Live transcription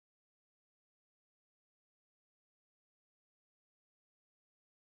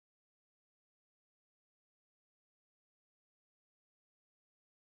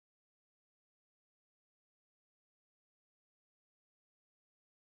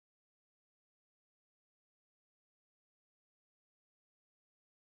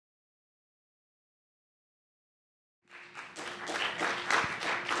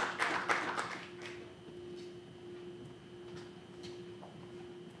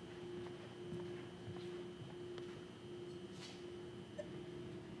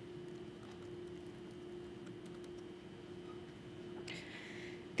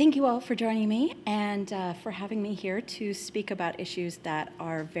Thank you all for joining me and for having me here to speak about issues that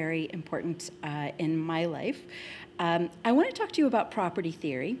are very important in my life. I want to talk to you about property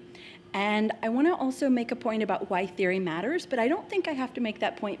theory, and I want to also make a point about why theory matters, but I don't think I have to make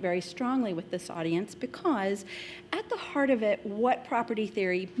that point very strongly with this audience, because at the heart of it, what property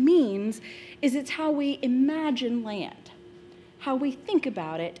theory means is it's how we imagine land, how we think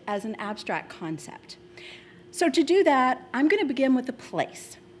about it as an abstract concept. So to do that, I'm going to begin with a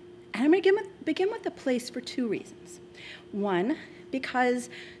place. And I'm going to begin with a place for two reasons. One, because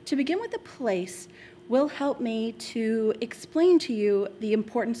to begin with a place will help me to explain to you the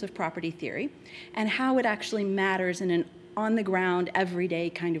importance of property theory and how it actually matters in an on-the-ground, everyday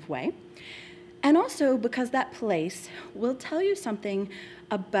kind of way. And also because that place will tell you something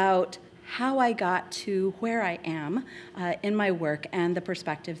about how I got to where I am in my work and the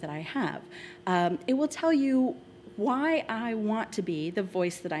perspective that I have. It will tell you why I want to be the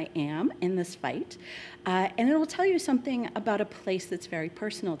voice that I am in this fight, and it will tell you something about a place that's very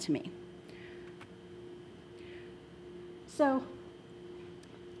personal to me. So,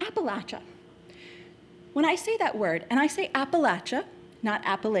 Appalachia. When I say that word, and I say Appalachia, not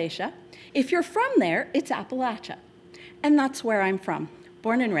Appalachia, if you're from there, it's Appalachia, and that's where I'm from.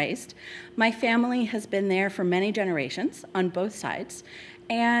 Born and raised. My family has been there for many generations on both sides,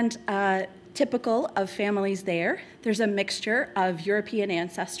 and typical of families there, there's a mixture of European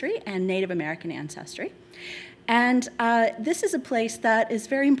ancestry and Native American ancestry. And this is a place that is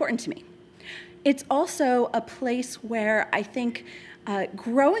very important to me. It's also a place where I think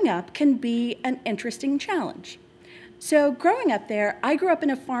growing up can be an interesting challenge. So growing up there, I grew up in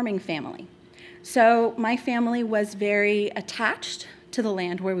a farming family. So my family was very attached to the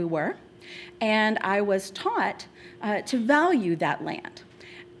land where we were, and I was taught to value that land.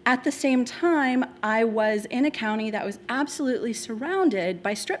 At the same time, I was in a county that was absolutely surrounded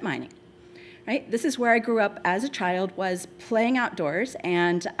by strip mining. Right? This is where I grew up as a child, was playing outdoors,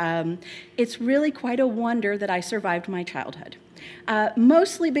 and it's really quite a wonder that I survived my childhood.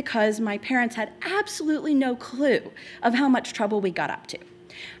 Mostly because my parents had absolutely no clue of how much trouble we got up to.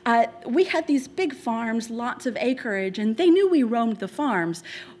 We had these big farms, lots of acreage, and they knew we roamed the farms.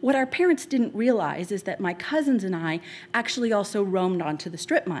 What our parents didn't realize is that my cousins and I actually also roamed onto the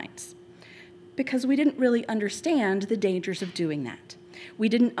strip mines, because we didn't really understand the dangers of doing that. We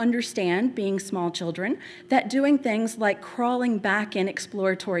didn't understand, being small children, that doing things like crawling back in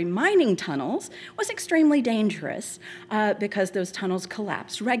exploratory mining tunnels was extremely dangerous because those tunnels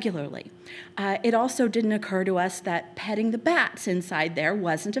collapsed regularly. It also didn't occur to us that petting the bats inside there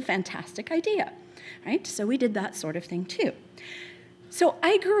wasn't a fantastic idea, right? So we did that sort of thing too. So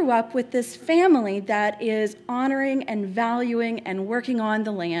I grew up with this family that is honoring and valuing and working on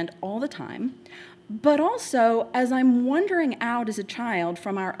the land all the time. But also, as I'm wandering out as a child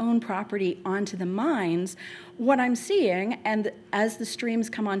from our own property onto the mines, what I'm seeing, and as the streams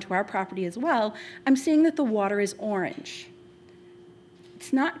come onto our property as well, I'm seeing that the water is orange.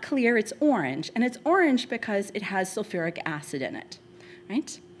 It's not clear, it's orange, and it's orange because it has sulfuric acid in it,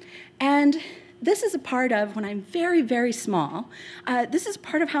 right? And this is a part of, when I'm very, very small, this is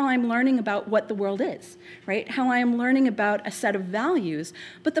part of how I'm learning about what the world is, right? How I am learning about a set of values.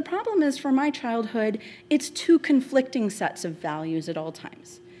 But the problem is, for my childhood, it's two conflicting sets of values at all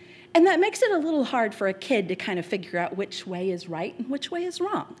times. And that makes it a little hard for a kid to kind of figure out which way is right and which way is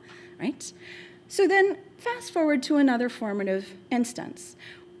wrong, right? So then, fast forward to another formative instance.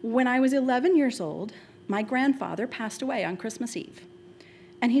 When I was 11 years old, my grandfather passed away on Christmas Eve.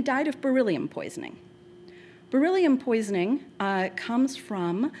 And he died of beryllium poisoning. Beryllium poisoning comes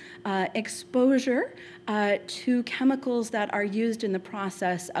from exposure to chemicals that are used in the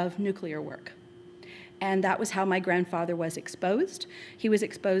process of nuclear work. And that was how my grandfather was exposed. He was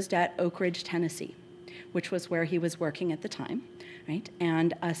exposed at Oak Ridge, Tennessee, which was where he was working at the time, right?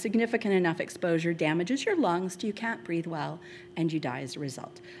 And a significant enough exposure damages your lungs till you can't breathe well, and you die as a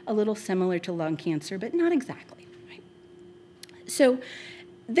result. A little similar to lung cancer, but not exactly, right? So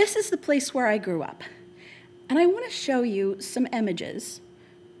this is the place where I grew up. And I want to show you some images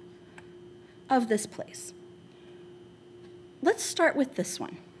of this place. Let's start with this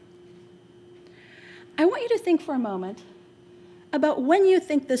one. I want you to think for a moment about when you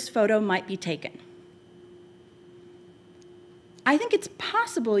think this photo might be taken. I think it's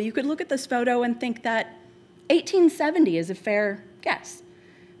possible you could look at this photo and think that 1870 is a fair guess,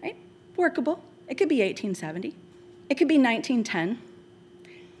 right? Workable. It could be 1870. It could be 1910.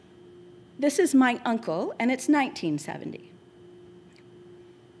 This is my uncle, and it's 1970.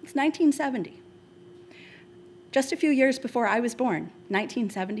 It's 1970. Just a few years before I was born,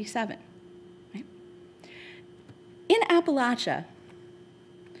 1977. Right? In Appalachia,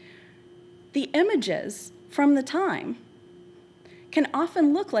 the images from the time can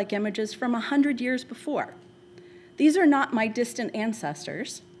often look like images from 100 years before. These are not my distant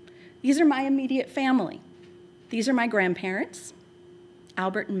ancestors. These are my immediate family. These are my grandparents,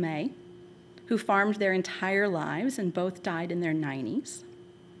 Albert and May, who farmed their entire lives and both died in their 90s.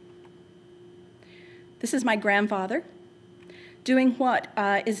 This is my grandfather doing what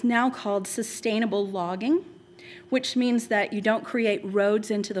is now called sustainable logging, which means that you don't create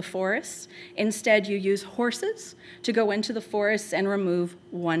roads into the forests. Instead, you use horses to go into the forests and remove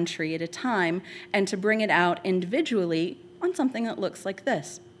one tree at a time and to bring it out individually on something that looks like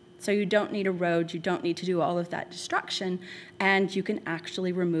this. So you don't need a road, you don't need to do all of that destruction, and you can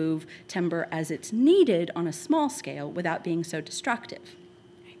actually remove timber as it's needed on a small scale without being so destructive.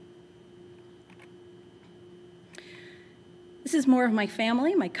 This is more of my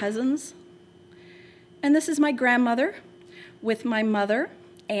family, my cousins. And this is my grandmother with my mother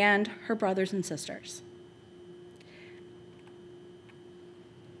and her brothers and sisters.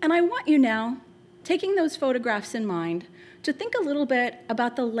 And I want you now, taking those photographs in mind, to think a little bit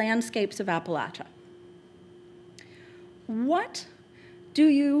about the landscapes of Appalachia. What do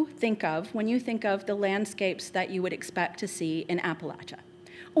you think of when you think of the landscapes that you would expect to see in Appalachia?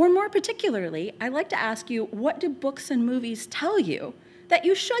 Or more particularly, I'd like to ask you, what do books and movies tell you that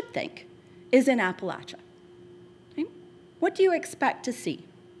you should think is in Appalachia? Okay? What do you expect to see?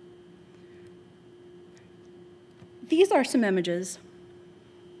 These are some images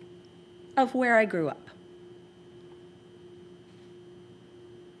of where I grew up.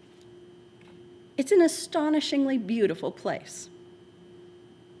 It's an astonishingly beautiful place.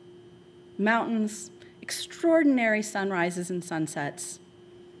 Mountains, extraordinary sunrises and sunsets,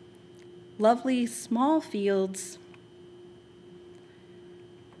 lovely small fields,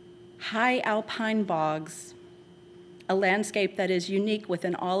 high alpine bogs, a landscape that is unique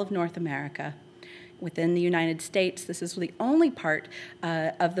within all of North America. Within the United States, this is the only part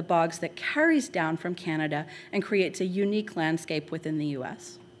of the bogs that carries down from Canada and creates a unique landscape within the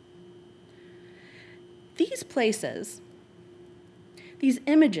US. These places, these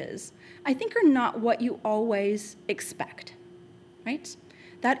images, I think are not what you always expect, right?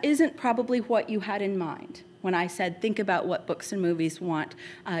 That isn't probably what you had in mind when I said think about what books and movies want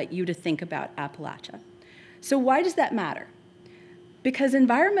you to think about Appalachia. So why does that matter? Because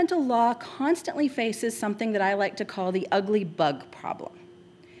environmental law constantly faces something that I like to call the ugly bug problem.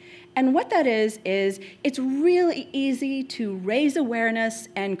 And what that is it's really easy to raise awareness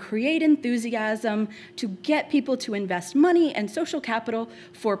and create enthusiasm to get people to invest money and social capital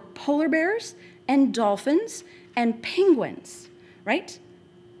for polar bears and dolphins and penguins, right?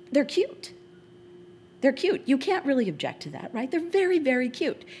 They're cute. They're cute. You can't really object to that, right? They're very, very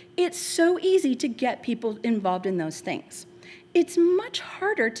cute. It's so easy to get people involved in those things. It's much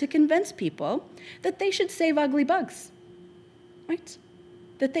harder to convince people that they should save ugly bugs, right?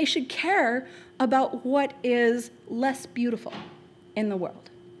 That they should care about what is less beautiful in the world.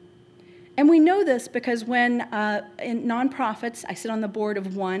 And we know this because when in nonprofits, I sit on the board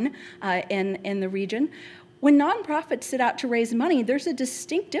of one in the region, when nonprofits set out to raise money, there's a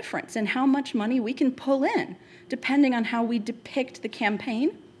distinct difference in how much money we can pull in, depending on how we depict the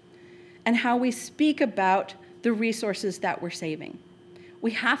campaign and how we speak about the resources that we're saving. We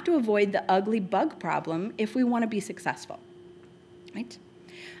have to avoid the ugly bug problem if we want to be successful, right?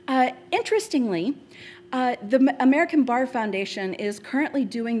 Interestingly, the American Bar Foundation is currently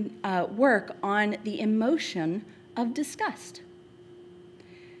doing work on the emotion of disgust.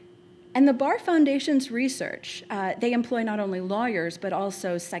 And the Bar Foundation's research, they employ not only lawyers, but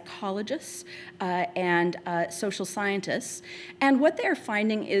also psychologists and social scientists. And what they're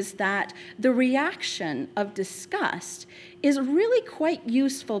finding is that the reaction of disgust is really quite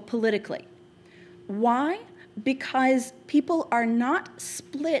useful politically. Why? Because people are not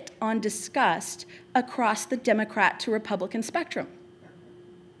split on disgust across the Democrat to Republican spectrum.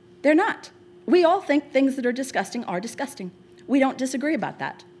 They're not. We all think things that are disgusting are disgusting. We don't disagree about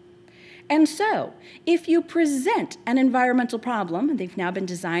that. And so, if you present an environmental problem, and they've now been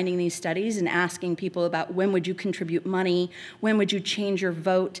designing these studies and asking people about when would you contribute money, when would you change your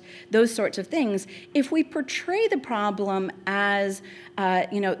vote, those sorts of things, if we portray the problem as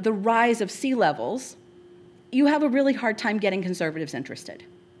the rise of sea levels, you have a really hard time getting conservatives interested.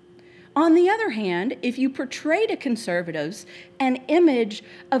 On the other hand, if you portray to conservatives an image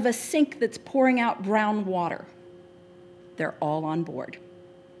of a sink that's pouring out brown water, they're all on board.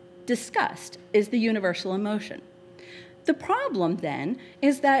 Disgust is the universal emotion. The problem then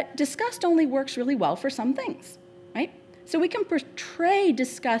is that disgust only works really well for some things, right? So we can portray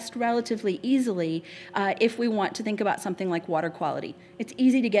disgust relatively easily if we want to think about something like water quality. It's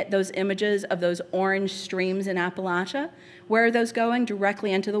easy to get those images of those orange streams in Appalachia. Where are those going?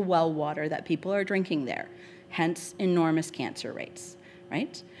 Directly into the well water that people are drinking there, hence enormous cancer rates,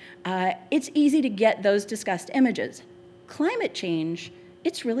 right? It's easy to get those disgust images. Climate change,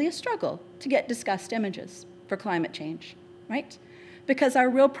 it's really a struggle to get disgust images for climate change, right? Because our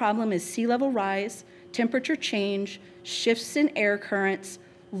real problem is sea level rise, temperature change, shifts in air currents,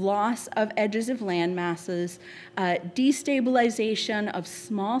 loss of edges of land masses, destabilization of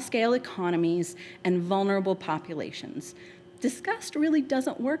small-scale economies, and vulnerable populations. Disgust really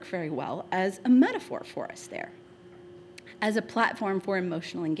doesn't work very well as a metaphor for us there, as a platform for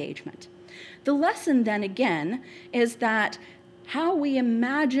emotional engagement. The lesson then again is that how we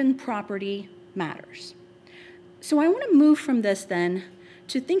imagine property matters. So I want to move from this then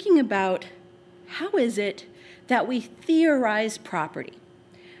to thinking about how is it that we theorize property?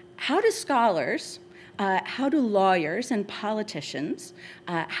 How do scholars, how do lawyers and politicians,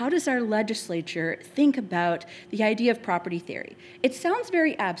 how does our legislature think about the idea of property theory? It sounds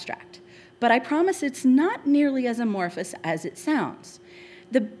very abstract, but I promise it's not nearly as amorphous as it sounds.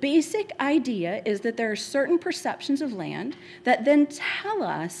 The basic idea is that there are certain perceptions of land that then tell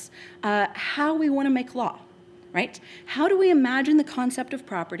us how we want to make law, right? How do we imagine the concept of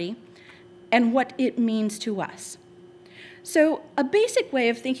property and what it means to us? So a basic way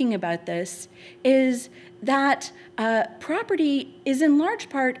of thinking about this is that property is in large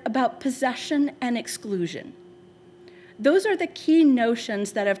part about possession and exclusion. Those are the key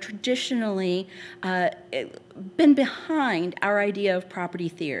notions that have traditionally been behind our idea of property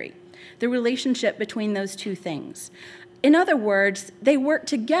theory, the relationship between those two things. In other words, they work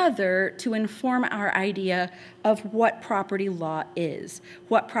together to inform our idea of what property law is,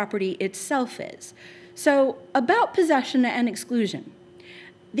 what property itself is. So about possession and exclusion,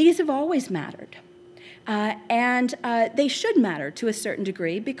 these have always mattered. And they should matter to a certain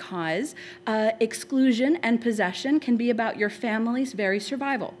degree because exclusion and possession can be about your family's very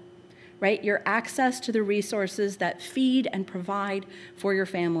survival, right? Your access to the resources that feed and provide for your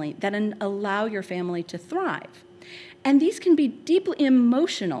family, that allow your family to thrive. And these can be deeply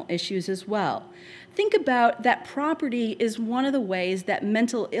emotional issues as well. Think about that property is one of the ways that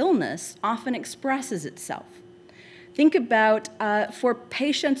mental illness often expresses itself. Think about for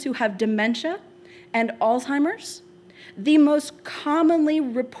patients who have dementia and Alzheimer's, the most commonly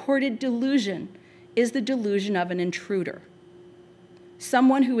reported delusion is the delusion of an intruder.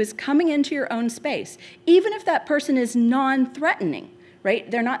 Someone who is coming into your own space, even if that person is non-threatening,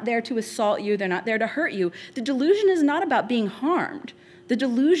 right? They're not there to assault you, they're not there to hurt you. The delusion is not about being harmed. The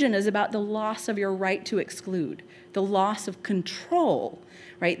delusion is about the loss of your right to exclude, the loss of control,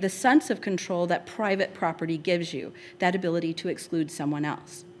 right? The sense of control that private property gives you, that ability to exclude someone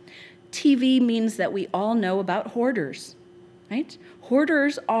else. TV means that we all know about hoarders, right?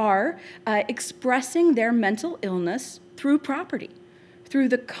 Hoarders are expressing their mental illness through property, through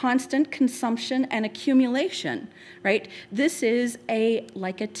the constant consumption and accumulation, right? This is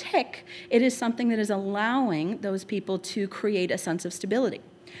like a tick. It is something that is allowing those people to create a sense of stability.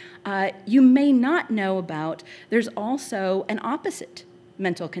 You may not know about, there's also an opposite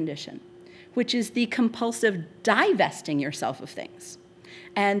mental condition, which is the compulsive divesting yourself of things.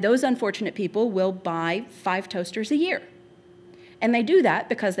 And those unfortunate people will buy 5 toasters a year. And they do that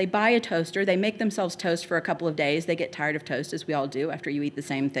because they buy a toaster, they make themselves toast for a couple of days, they get tired of toast, as we all do after you eat the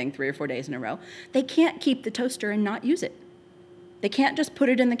same thing 3 or 4 days in a row. They can't keep the toaster and not use it. They can't just put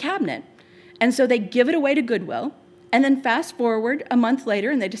it in the cabinet. And so they give it away to Goodwill, and then fast forward a month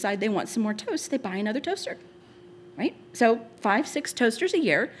later and they decide they want some more toast, they buy another toaster, right? So 5, 6 toasters a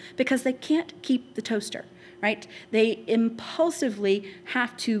year because they can't keep the toaster, right? They impulsively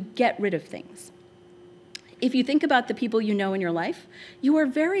have to get rid of things. If you think about the people you know in your life, you are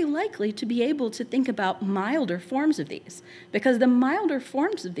very likely to be able to think about milder forms of these, because the milder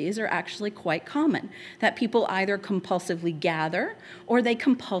forms of these are actually quite common, that people either compulsively gather or they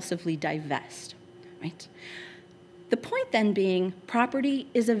compulsively divest, right? The point then being, property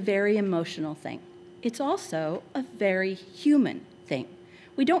is a very emotional thing. It's also a very human thing.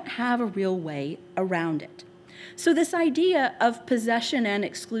 We don't have a real way around it. So this idea of possession and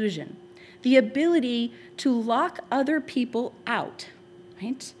exclusion, the ability to lock other people out,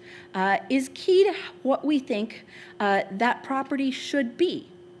 right, is key to what we think that property should be.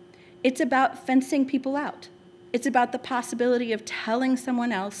 It's about fencing people out. It's about the possibility of telling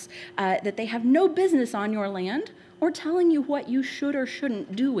someone else that they have no business on your land or telling you what you should or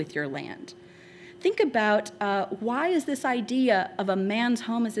shouldn't do with your land. Think about why is this idea of a man's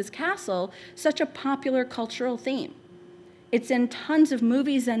home as his castle such a popular cultural theme? It's in tons of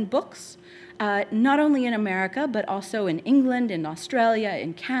movies and books, not only in America, but also in England, in Australia,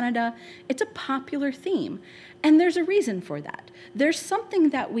 in Canada. It's a popular theme, and there's a reason for that. There's something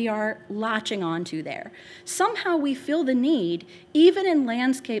that we are latching onto there. Somehow we feel the need, even in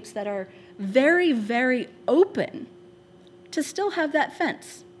landscapes that are very, very open, to still have that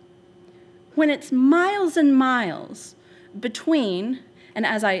fence. When it's miles and miles between, and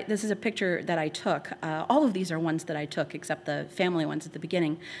this is a picture that I took, all of these are ones that I took except the family ones at the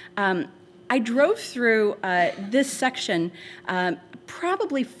beginning. I drove through this section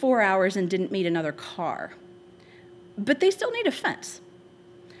probably 4 hours and didn't meet another car. But they still need a fence,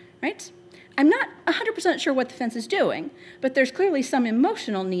 right? I'm not 100% sure what the fence is doing, but there's clearly some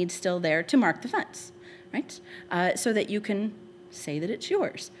emotional need still there to mark the fence, right? So that you can say that it's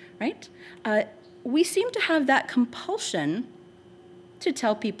yours, right? We seem to have that compulsion to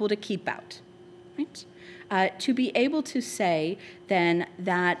tell people to keep out, right? To be able to say then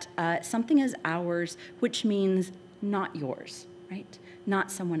that something is ours, which means not yours, right?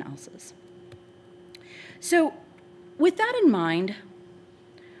 Not someone else's. So with that in mind,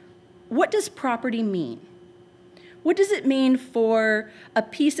 what does property mean? What does it mean for a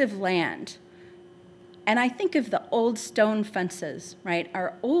piece of land? And I think of the old stone fences, right?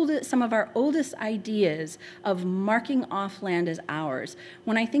 Some of our oldest ideas of marking off land as ours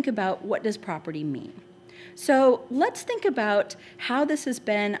when I think about what does property mean. So let's think about how this has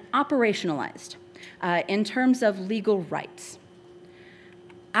been operationalized in terms of legal rights.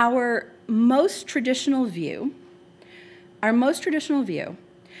 Our most traditional view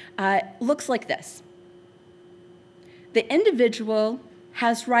looks like this. The individual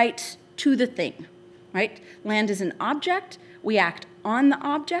has rights to the thing, right? Land is an object, we act on the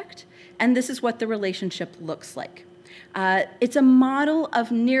object, and this is what the relationship looks like. It's a model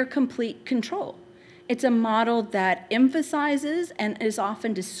of near complete control. It's a model that emphasizes and is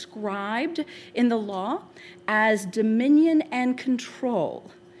often described in the law as dominion and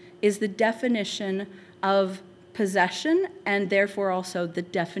control is the definition of possession and therefore also the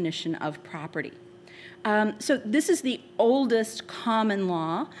definition of property. So this is the oldest common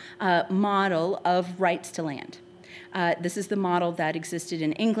law model of rights to land. This is the model that existed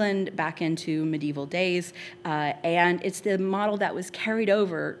in England back into medieval days, and it's the model that was carried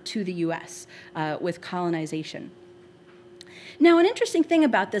over to the US with colonization. Now, an interesting thing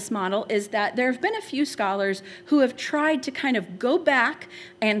about this model is that there have been a few scholars who have tried to kind of go back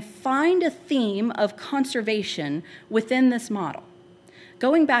and find a theme of conservation within this model.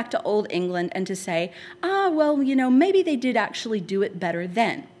 Going back to Old England and to say, well, you know, maybe they did actually do it better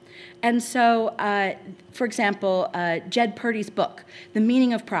then. And so, for example, Jed Purdy's book, The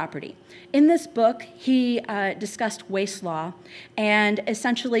Meaning of Property. In this book, he discussed waste law and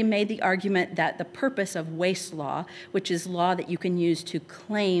essentially made the argument that the purpose of waste law, which is law that you can use to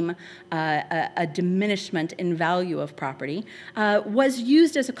claim a diminishment in value of property, was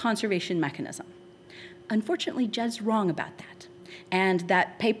used as a conservation mechanism. Unfortunately, Jed's wrong about that. And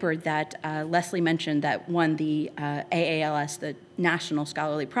that paper that Leslie mentioned that won the AALS, the National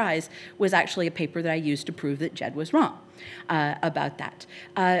Scholarly Prize, was actually a paper that I used to prove that Jed was wrong about that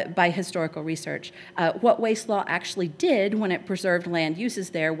by historical research. What waste law actually did when it preserved land uses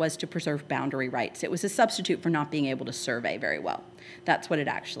there was to preserve boundary rights. It was a substitute for not being able to survey very well. That's what it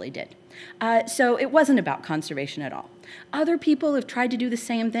actually did. So it wasn't about conservation at all. Other people have tried to do the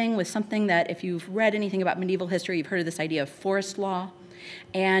same thing with something that, if you've read anything about medieval history, you've heard of this idea of forest law.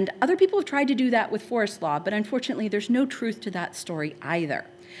 And other people have tried to do that with forest law, but unfortunately there's no truth to that story either.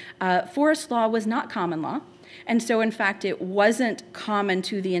 Forest law was not common law. And so, in fact, it wasn't common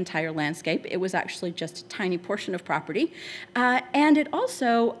to the entire landscape. It was actually just a tiny portion of property. And it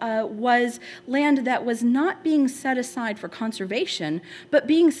also was land that was not being set aside for conservation, but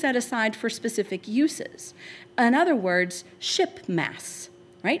being set aside for specific uses. In other words, ship masts,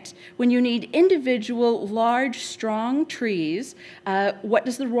 right? When you need individual, large, strong trees, what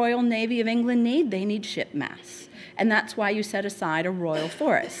does the Royal Navy of England need? They need ship masts. And that's why you set aside a royal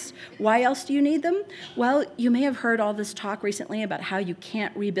forest. Why else do you need them? Well, you may have heard all this talk recently about how you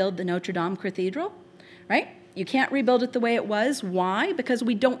can't rebuild the Notre Dame Cathedral, right? You can't rebuild it the way it was. Why? Because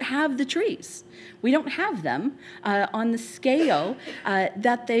we don't have the trees. We don't have them on the scale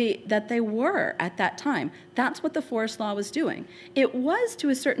that they were at that time. That's what the forest law was doing. It was, to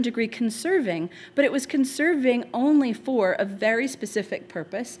a certain degree, conserving, but it was conserving only for a very specific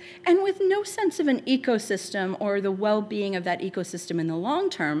purpose and with no sense of an ecosystem or the well-being of that ecosystem in the long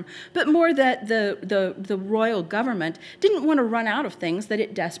term, but more that the royal government didn't want to run out of things that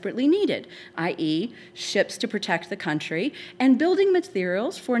it desperately needed, i.e. ships to protect the country and building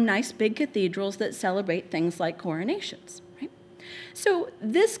materials for nice big cathedrals that celebrate things like coronations. Right? So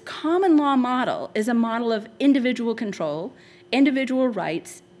this common law model is a model of individual control, individual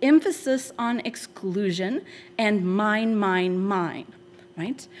rights, emphasis on exclusion, and mine,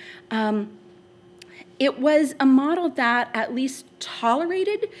 right? It was a model that at least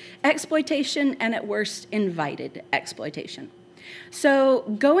tolerated exploitation and at worst invited exploitation. So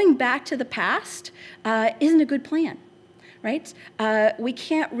going back to the past isn't a good plan, right? We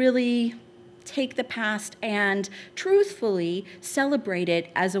can't really take the past and truthfully celebrate it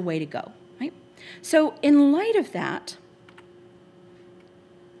as a way to go, right? So in light of that,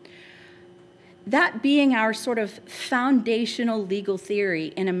 that being our sort of foundational legal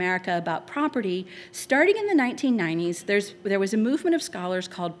theory in America about property, starting in the 1990s, there was a movement of scholars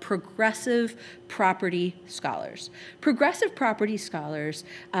called progressive property scholars. Progressive property scholars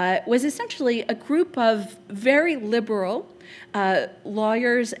was essentially a group of very liberal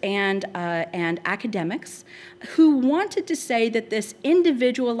lawyers and academics who wanted to say that this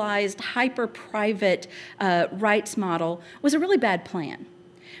individualized, hyper-private rights model was a really bad plan.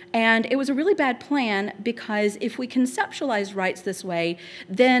 And it was a really bad plan because if we conceptualize rights this way,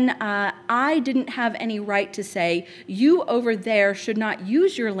 then I didn't have any right to say, you over there should not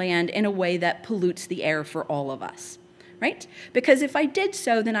use your land in a way that pollutes the air for all of us, right? Because if I did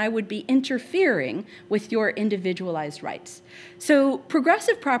so, then I would be interfering with your individualized rights. So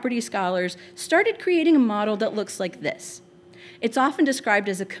progressive property scholars started creating a model that looks like this. It's often described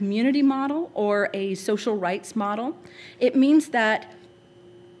as a community model or a social rights model. It means that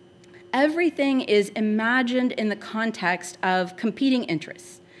everything is imagined in the context of competing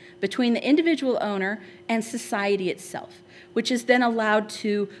interests between the individual owner and society itself, which is then allowed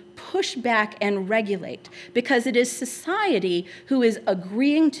to push back and regulate because it is society who is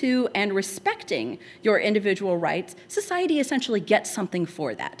agreeing to and respecting your individual rights. Society essentially gets something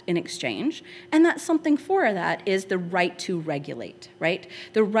for that in exchange, and that something for that is the right to regulate, right?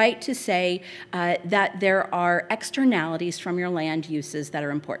 The right to say that there are externalities from your land uses that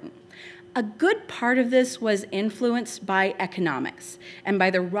are important. A good part of this was influenced by economics and by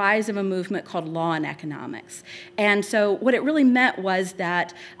the rise of a movement called law and economics. And so what it really meant was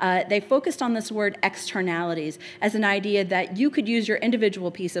that they focused on this word externalities as an idea that you could use your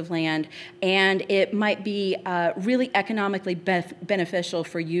individual piece of land and it might be really economically beneficial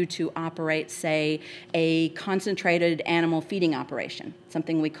for you to operate, say, a concentrated animal feeding operation,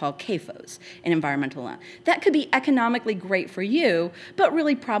 something we call CAFOs in environmental law. That could be economically great for you, but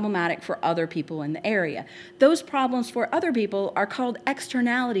really problematic for other people in the area. Those problems for other people are called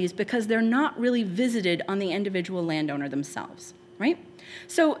externalities because they're not really visited on the individual landowner themselves, right?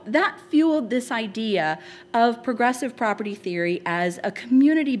 So that fueled this idea of progressive property theory as a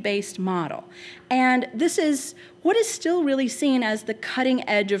community-based model. And this is what is still really seen as the cutting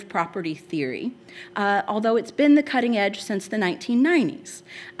edge of property theory, although it's been the cutting edge since the 1990s.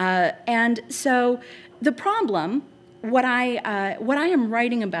 And so the problem, what I am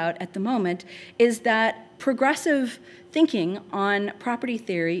writing about at the moment is that progressive thinking on property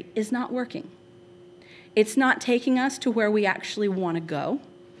theory is not working. It's not taking us to where we actually want to go.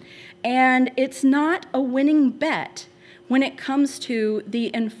 And it's not a winning bet when it comes to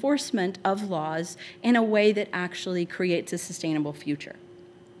the enforcement of laws in a way that actually creates a sustainable future.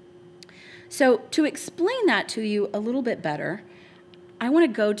 So to explain that to you a little bit better, I want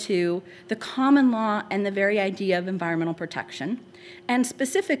to go to the common law and the very idea of environmental protection, and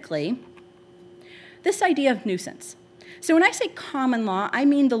specifically, this idea of nuisance. So when I say common law, I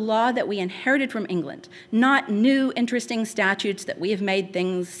mean the law that we inherited from England, not new interesting statutes that we have made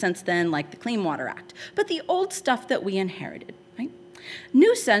things since then, like the Clean Water Act, but the old stuff that we inherited, right?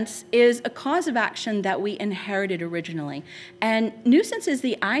 Nuisance is a cause of action that we inherited originally, and nuisance is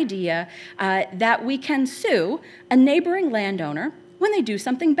the idea that we can sue a neighboring landowner when they do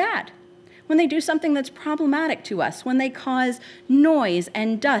something bad, when they do something that's problematic to us, when they cause noise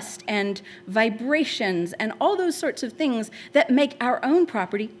and dust and vibrations and all those sorts of things that make our own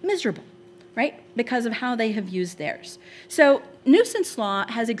property miserable, right? Because of how they have used theirs. So nuisance law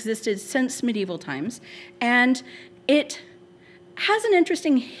has existed since medieval times, and it has an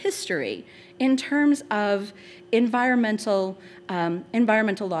interesting history in terms of environmental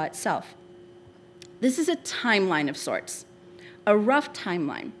law itself. This is a timeline of sorts. A rough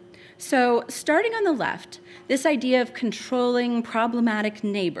timeline. So starting on the left, this idea of controlling problematic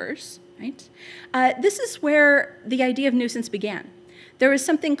neighbors, right? This is where the idea of nuisance began. There was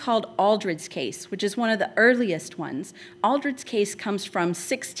something called Aldred's case, which is one of the earliest ones. Aldred's case comes from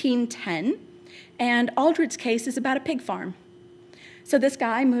 1610, and Aldred's case is about a pig farm. So this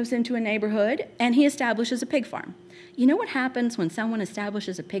guy moves into a neighborhood and he establishes a pig farm. You know what happens when someone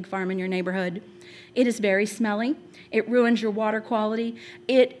establishes a pig farm in your neighborhood? It is very smelly. It ruins your water quality.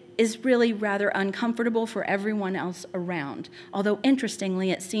 It is really rather uncomfortable for everyone else around. Although interestingly,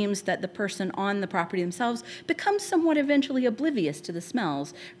 it seems that the person on the property themselves becomes somewhat eventually oblivious to the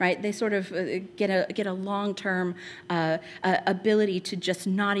smells, right? They sort of get a long-term ability to just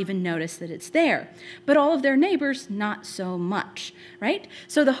not even notice that it's there. But all of their neighbors, not so much, right?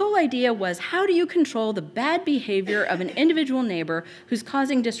 So the whole idea was, how do you control the bad behavior of an individual neighbor who's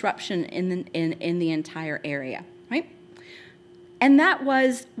causing disruption in the entire area, right? And that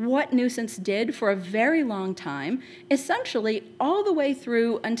was what nuisance did for a very long time, essentially all the way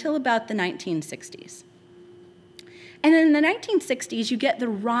through until about the 1960s. And in the 1960s, you get the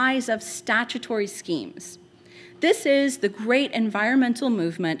rise of statutory schemes. This is the great environmental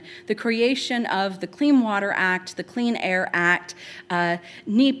movement, the creation of the Clean Water Act, the Clean Air Act,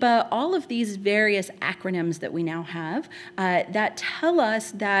 NEPA, all of these various acronyms that we now have that tell us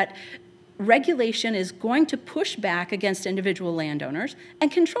that regulation is going to push back against individual landowners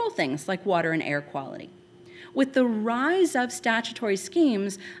and control things like water and air quality. With the rise of statutory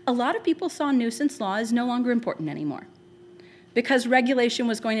schemes, a lot of people saw nuisance law as no longer important anymore because regulation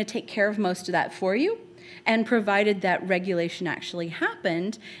was going to take care of most of that for you. And provided that regulation actually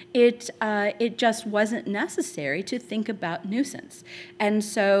happened, it just wasn't necessary to think about nuisance. And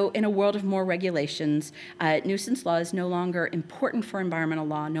so in a world of more regulations, nuisance law is no longer important for environmental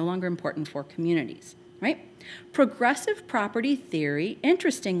law, no longer important for communities, right? Progressive property theory,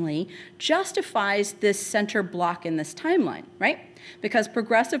 interestingly, justifies this center block in this timeline, right? Because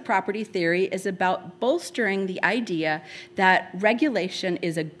progressive property theory is about bolstering the idea that regulation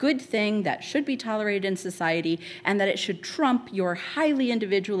is a good thing that should be tolerated in society and that it should trump your highly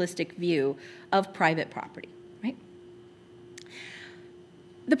individualistic view of private property, right?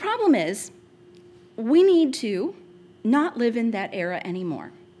 The problem is we need to not live in that era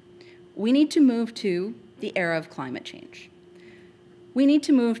anymore. We need to move to the era of climate change. We need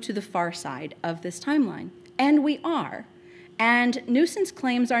to move to the far side of this timeline, and we are. And nuisance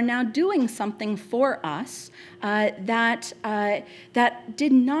claims are now doing something for us that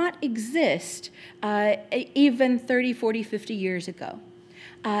did not exist even 30, 40, 50 years ago.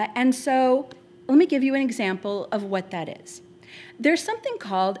 And so let me give you an example of what that is. There's something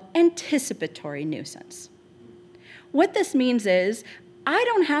called anticipatory nuisance. What this means is, I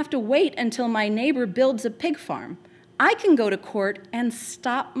don't have to wait until my neighbor builds a pig farm. I can go to court and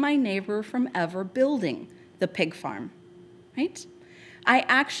stop my neighbor from ever building the pig farm, right? I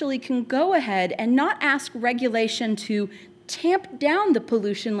actually can go ahead and not ask regulation to tamp down the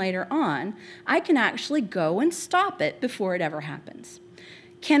pollution later on. I can actually go and stop it before it ever happens.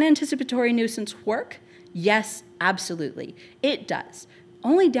 Can anticipatory nuisance work? Yes, absolutely. It does.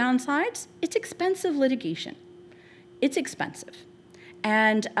 Only downsides, it's expensive litigation. It's expensive.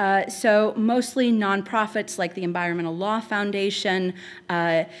 And so mostly nonprofits like the Environmental Law Foundation,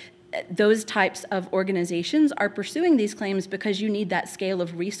 those types of organizations are pursuing these claims because you need that scale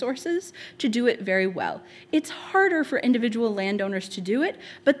of resources to do it very well. It's harder for individual landowners to do it,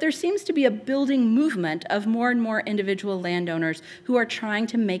 but there seems to be a building movement of more and more individual landowners who are trying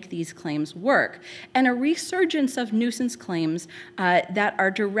to make these claims work, and a resurgence of nuisance claims that are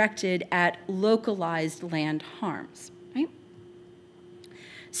directed at localized land harms.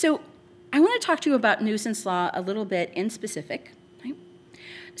 So I want to talk to you about nuisance law a little bit in specific. Right?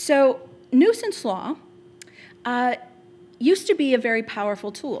 So nuisance law used to be a very powerful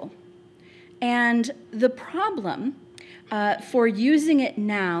tool. And the problem for using it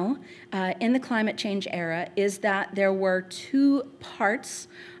now in the climate change era is that there were two parts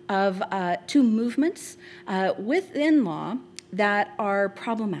of two movements within law that are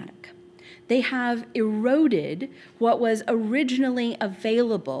problematic. They have eroded what was originally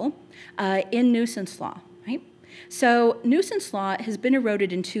available in nuisance law, right? So nuisance law has been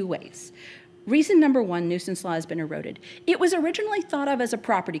eroded in two ways. Reason number one, nuisance law has been eroded. It was originally thought of as a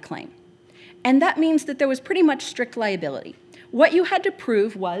property claim, and that means that there was pretty much strict liability. What you had to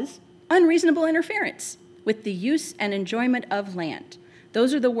prove was unreasonable interference with the use and enjoyment of land.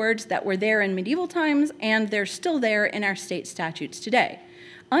 Those are the words that were there in medieval times, and they're still there in our state statutes today.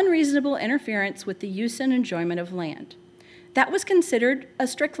 Unreasonable interference with the use and enjoyment of land. That was considered a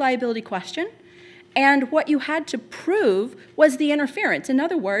strict liability question, and what you had to prove was the interference. In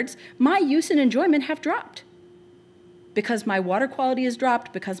other words, my use and enjoyment have dropped because my water quality has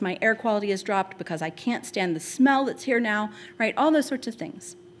dropped, because my air quality has dropped, because I can't stand the smell that's here now, right? All those sorts of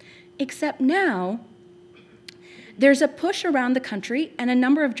things. Except now, There's a push around the country and a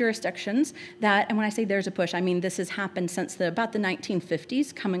number of jurisdictions that, and when I say there's a push, I mean this has happened since about the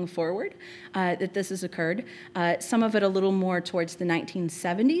 1950s coming forward, that this has occurred. Some of it a little more towards the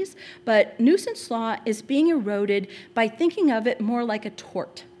 1970s, but nuisance law is being eroded by thinking of it more like a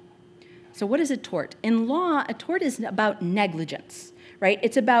tort. So what is a tort? In law, a tort is about negligence, right?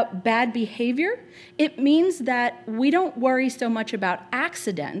 It's about bad behavior. It means that we don't worry so much about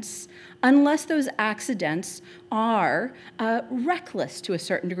accidents unless those accidents are reckless to a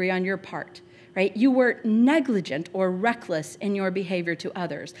certain degree on your part, right? You were negligent or reckless in your behavior to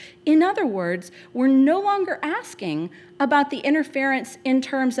others. In other words, we're no longer asking about the interference in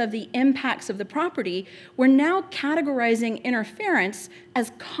terms of the impacts of the property. We're now categorizing interference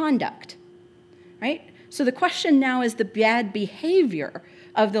as conduct, right? So the question now is the bad behavior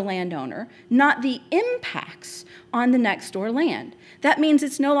of the landowner, not the impacts on the next door land. That means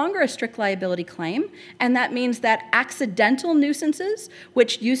it's no longer a strict liability claim, and that means that accidental nuisances,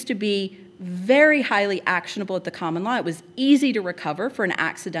 which used to be very highly actionable at the common law, it was easy to recover for an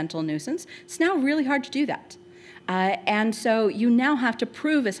accidental nuisance, it's now really hard to do that. And so you now have to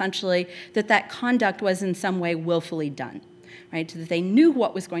prove essentially that that conduct was in some way willfully done. Right, so that they knew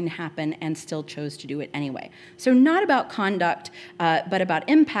what was going to happen and still chose to do it anyway. So not about conduct, but about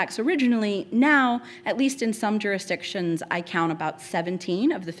impacts originally. Now, at least in some jurisdictions, I count about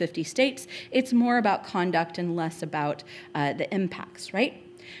 17 of the 50 states, it's more about conduct and less about the impacts, right?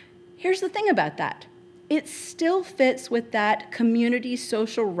 Here's the thing about that. It still fits with that community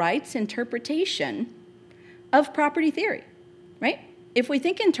social rights interpretation of property theory, right? If we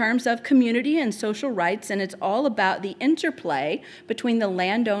think in terms of community and social rights, and it's all about the interplay between the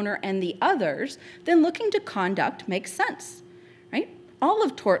landowner and the others, then looking to conduct makes sense, right? All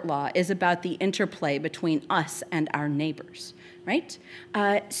of tort law is about the interplay between us and our neighbors, right?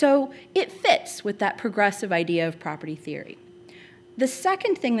 So it fits with that progressive idea of property theory. The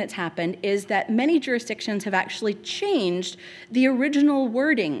second thing that's happened is that many jurisdictions have actually changed the original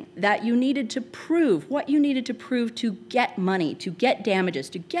wording that you needed to prove, what you needed to prove to get money, to get damages,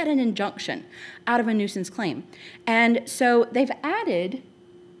 to get an injunction out of a nuisance claim. And so they've added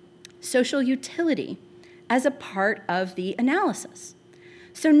social utility as a part of the analysis.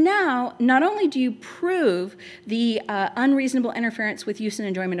 So now, not only do you prove the unreasonable interference with use and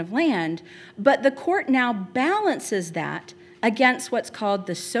enjoyment of land, but the court now balances that against what's called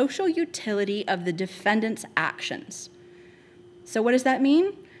the social utility of the defendant's actions. So what does that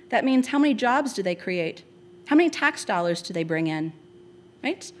mean? That means how many jobs do they create? How many tax dollars do they bring in,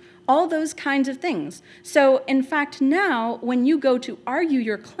 right? All those kinds of things. So in fact now, when you go to argue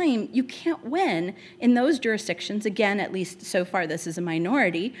your claim, you can't win in those jurisdictions. Again, at least so far this is a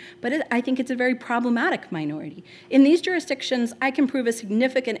minority, but I think it's a very problematic minority. In these jurisdictions, I can prove a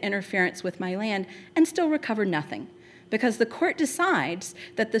significant interference with my land and still recover nothing, because the court decides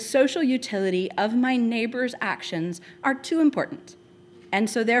that the social utility of my neighbor's actions are too important. And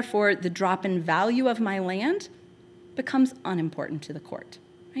so therefore, the drop in value of my land becomes unimportant to the court,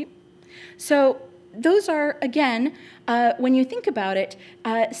 right? So those are, again, when you think about it,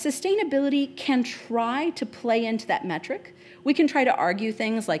 sustainability can try to play into that metric. We can try to argue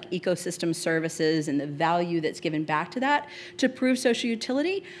things like ecosystem services and the value that's given back to that to prove social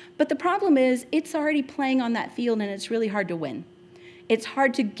utility, but the problem is it's already playing on that field and it's really hard to win. It's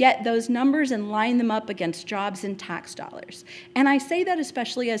hard to get those numbers and line them up against jobs and tax dollars. And I say that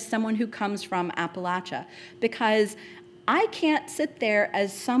especially as someone who comes from Appalachia, because I can't sit there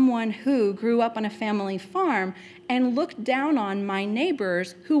as someone who grew up on a family farm and look down on my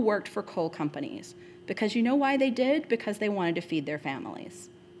neighbors who worked for coal companies. Because you know why they did? Because they wanted to feed their families,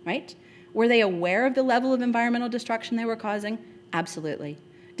 right? Were they aware of the level of environmental destruction they were causing? Absolutely.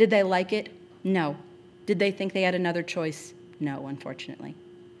 Did they like it? No. Did they think they had another choice? No, unfortunately,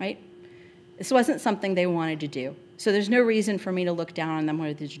 right? This wasn't something they wanted to do. So there's no reason for me to look down on them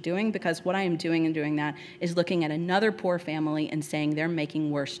what they're doing, because what I am doing in doing that is looking at another poor family and saying they're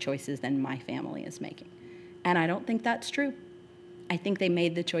making worse choices than my family is making. And I don't think that's true. I think they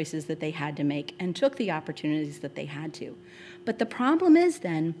made the choices that they had to make and took the opportunities that they had to. But the problem is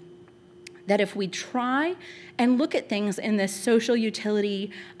then that if we try and look at things in this social utility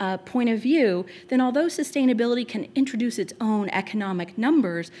point of view, then although sustainability can introduce its own economic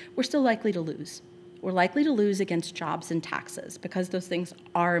numbers, we're still likely to lose. We're likely to lose against jobs and taxes because those things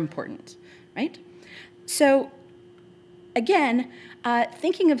are important, right? So again,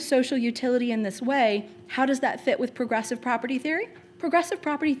 thinking of social utility in this way, how does that fit with progressive property theory? Progressive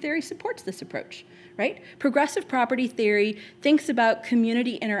property theory supports this approach, right? Progressive property theory thinks about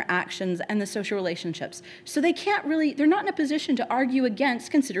community interactions and the social relationships. So they can't really, they're not in a position to argue against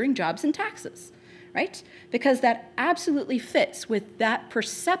considering jobs and taxes, right? Because that absolutely fits with that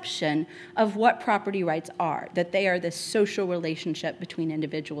perception of what property rights are, that they are this social relationship between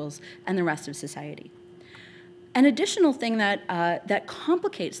individuals and the rest of society. An additional thing that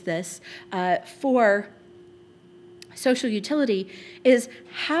complicates this for social utility is,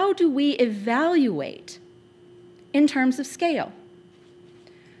 how do we evaluate in terms of scale?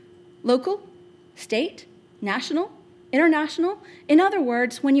 Local, state, national, international? In other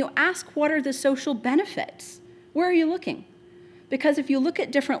words, when you ask what are the social benefits, where are you looking? Because if you look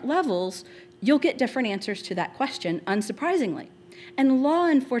at different levels, you'll get different answers to that question, unsurprisingly. And law,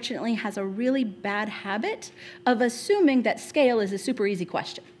 unfortunately, has a really bad habit of assuming that scale is a super easy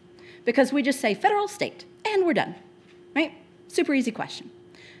question, because we just say federal, state, and we're done, right? Super easy question.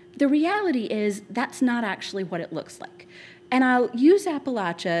 The reality is that's not actually what it looks like. And I'll use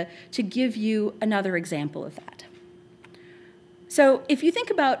Appalachia to give you another example of that. So if you think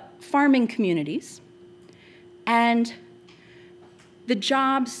about farming communities and the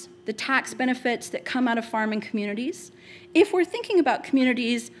jobs, the tax benefits that come out of farming communities, if we're thinking about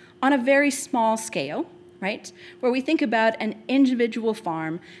communities on a very small scale, right, where we think about an individual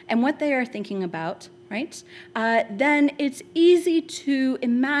farm and what they are thinking about, right, then it's easy to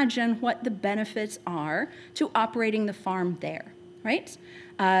imagine what the benefits are to operating the farm there, right?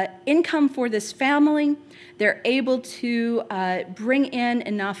 Income for this family, they're able to bring in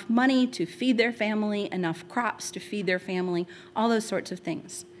enough money to feed their family, enough crops to feed their family, all those sorts of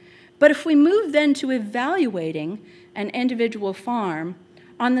things. But if we move then to evaluating an individual farm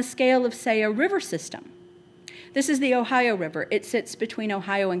on the scale of, say, a river system, this is the Ohio River. It sits between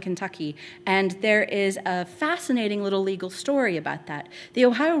Ohio and Kentucky, and there is a fascinating little legal story about that. The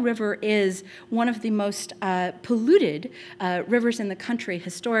Ohio River is one of the most polluted rivers in the country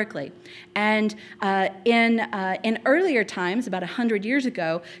historically. And in earlier times, about 100 years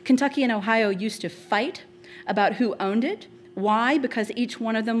ago, Kentucky and Ohio used to fight about who owned it. Why? Because each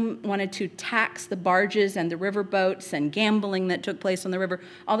one of them wanted to tax the barges and the river boats and gambling that took place on the river,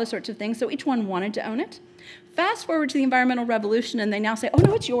 all those sorts of things. So each one wanted to own it. Fast forward to the environmental revolution, and they now say, oh,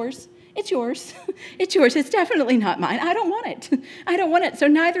 no, it's yours. It's yours. It's yours. It's definitely not mine. I don't want it. I don't want it. So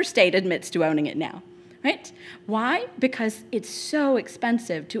neither state admits to owning it now, right? Why? Because it's so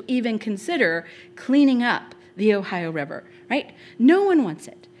expensive to even consider cleaning up the Ohio River, right? No one wants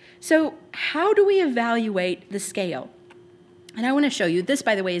it. So how do we evaluate the scale? And I want to show you, this,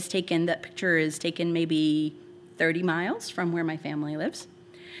 by the way, is taken, that picture is taken maybe 30 miles from where my family lives.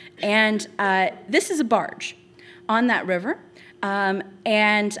 And this is a barge on that river.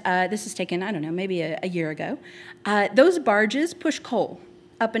 This is taken, I don't know, maybe a year ago. Those barges push coal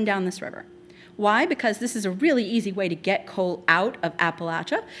up and down this river. Why? Because this is a really easy way to get coal out of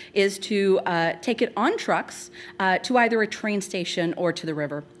Appalachia, is to take it on trucks to either a train station or to the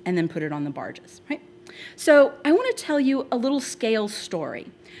river and then put it on the barges, right? So I want to tell you a little scale story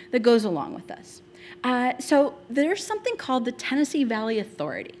that goes along with this. So there's something called the Tennessee Valley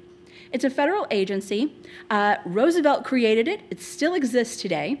Authority. It's a federal agency. Roosevelt created it. It still exists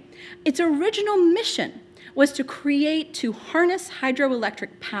today. Its original mission was to harness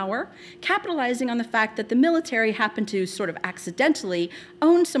hydroelectric power, capitalizing on the fact that the military happened to sort of accidentally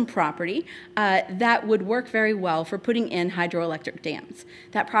own some property that would work very well for putting in hydroelectric dams.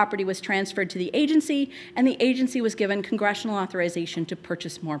 That property was transferred to the agency, and the agency was given congressional authorization to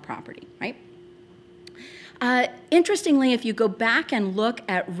purchase more property, right? Interestingly, if you go back and look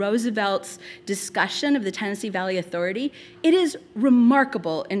at Roosevelt's discussion of the Tennessee Valley Authority, it is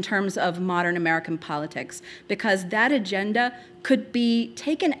remarkable in terms of modern American politics, because that agenda could be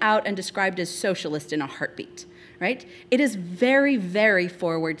taken out and described as socialist in a heartbeat, right? It is very, very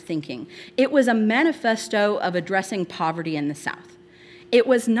forward-thinking. It was a manifesto of addressing poverty in the South. It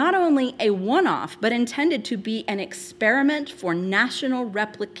was not only a one-off, but intended to be an experiment for national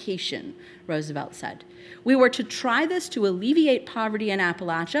replication, Roosevelt said. We were to try this to alleviate poverty in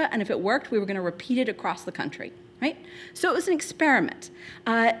Appalachia, and if it worked, we were going to repeat it across the country, right? So it was an experiment.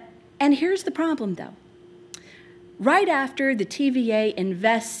 And here's the problem, though. Right after the TVA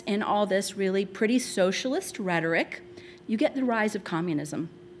invests in all this really pretty socialist rhetoric, you get the rise of communism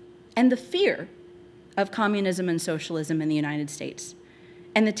and the fear of communism and socialism in the United States.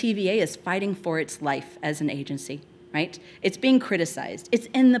 And the TVA is fighting for its life as an agency. Right? It's being criticized. It's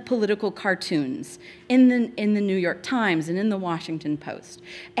in the political cartoons, in the New York Times and in the Washington Post.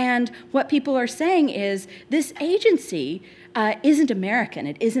 And what people are saying is, this agency isn't American,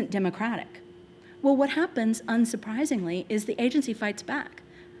 it isn't democratic. Well, what happens, unsurprisingly, is the agency fights back.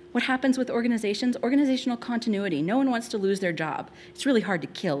 What happens with organizations? Organizational continuity. No one wants to lose their job. It's really hard to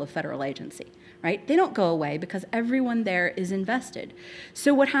kill a federal agency, right? They don't go away because everyone there is invested.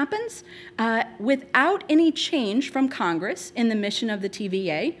 So what happens? Without any change from Congress in the mission of the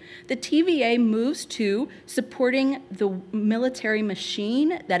TVA moves to supporting the military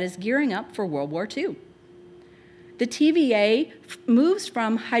machine that is gearing up for World War II. The TVA moves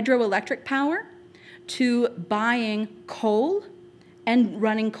from hydroelectric power to buying coal and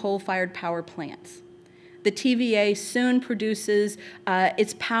running coal-fired power plants. The TVA soon produces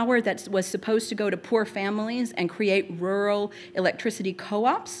its power that was supposed to go to poor families and create rural electricity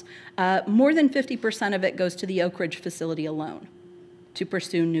co-ops. More than 50% of it goes to the Oak Ridge facility alone to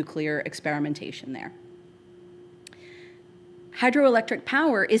pursue nuclear experimentation there. Hydroelectric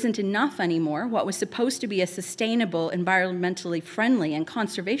power isn't enough anymore. What was supposed to be a sustainable, environmentally friendly, and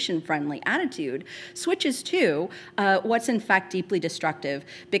conservation-friendly attitude switches to what's in fact deeply destructive,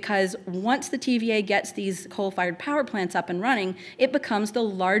 because once the TVA gets these coal-fired power plants up and running, it becomes the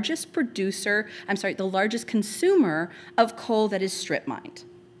largest the largest consumer of coal that is strip mined.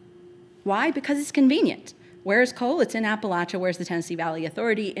 Why? Because it's convenient. Where's coal? It's in Appalachia. Where's the Tennessee Valley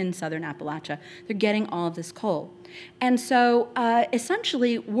Authority? In southern Appalachia. They're getting all of this coal. And so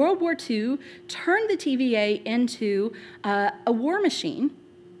essentially, World War II turned the TVA into a war machine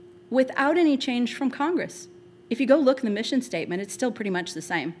without any change from Congress. If you go look in the mission statement, it's still pretty much the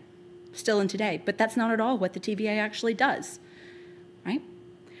same, still in today. But that's not at all what the TVA actually does, right?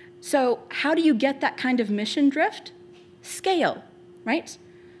 So how do you get that kind of mission drift? Scale, right?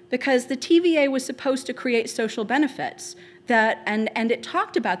 Because the TVA was supposed to create social benefits and it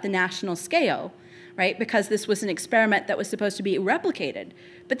talked about the national scale, right? Because this was an experiment that was supposed to be replicated.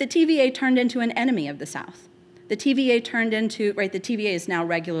 But the TVA turned into an enemy of the South. The TVA turned into, right, the TVA has now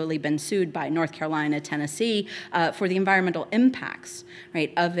regularly been sued by North Carolina, Tennessee, for the environmental impacts,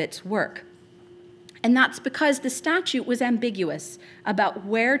 right, of its work. And that's because the statute was ambiguous about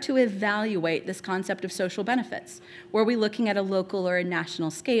where to evaluate this concept of social benefits. Were we looking at a local or a national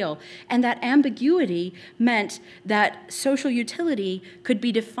scale? And that ambiguity meant that social utility could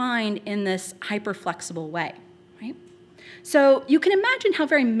be defined in this hyper-flexible way, right? So you can imagine how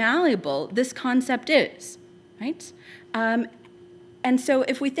very malleable this concept is, right? And so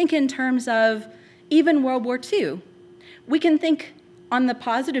if we think in terms of even World War II, we can think on the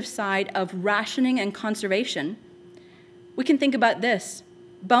positive side of rationing and conservation. We can think about this.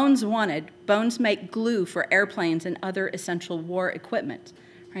 Bones wanted. Bones make glue for airplanes and other essential war equipment,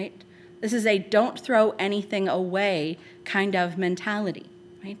 right? This is a don't throw anything away kind of mentality,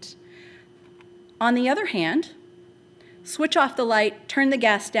 right? On the other hand, switch off the light, turn the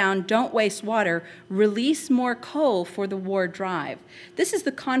gas down, don't waste water, release more coal for the war drive. This is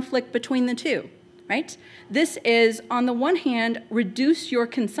the conflict between the two, right? This is, on the one hand, reduce your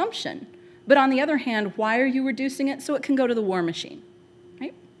consumption, but on the other hand, why are you reducing it? So it can go to the war machine,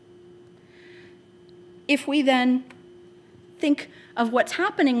 right? If we then think of what's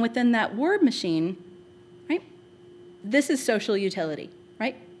happening within that war machine, right? This is social utility,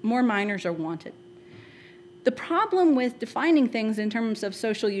 right? More miners are wanted. The problem with defining things in terms of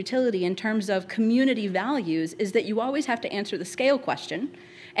social utility, in terms of community values, is that you always have to answer the scale question,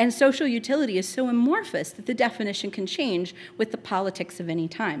 and social utility is so amorphous that the definition can change with the politics of any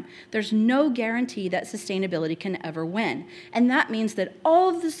time. There's no guarantee that sustainability can ever win, and that means that all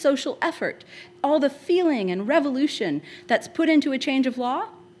of the social effort, all the feeling and revolution that's put into a change of law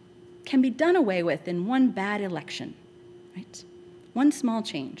can be done away with in one bad election, right? One small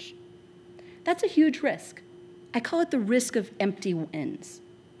change. That's a huge risk. I call it the risk of empty wins,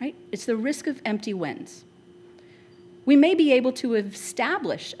 right? It's the risk of empty wins. We may be able to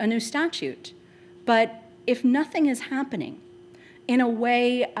establish a new statute, but if nothing is happening in a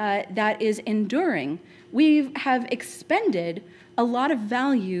way that is enduring, we have expended a lot of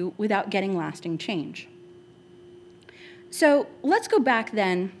value without getting lasting change. So let's go back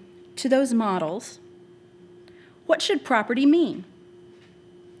then to those models. What should property mean?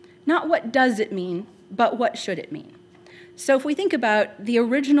 Not what does it mean, but what should it mean? So if we think about the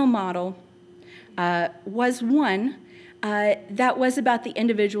original model was one that was about the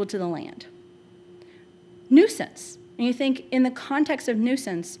individual to the land. Nuisance. And you think, in the context of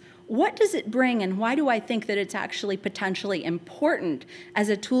nuisance, what does it bring and why do I think that it's actually potentially important as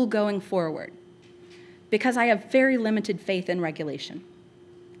a tool going forward? Because I have very limited faith in regulation.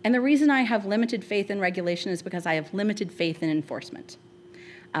 And the reason I have limited faith in regulation is because I have limited faith in enforcement.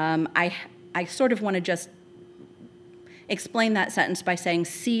 I sort of want to just explain that sentence by saying,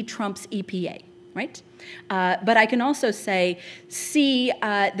 see Trump's EPA, right? But I can also say, see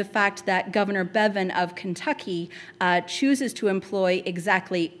the fact that Governor Bevin of Kentucky chooses to employ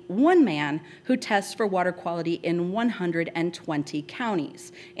exactly one man who tests for water quality in 120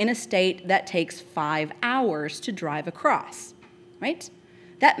 counties in a state that takes 5 hours to drive across, right?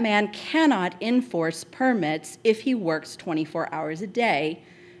 That man cannot enforce permits if he works 24 hours a day,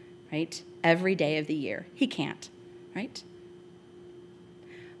 right? Every day of the year. He can't, right?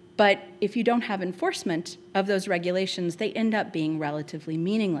 But if you don't have enforcement of those regulations, they end up being relatively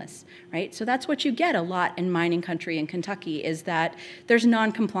meaningless, right? So that's what you get a lot in mining country in Kentucky, is that there's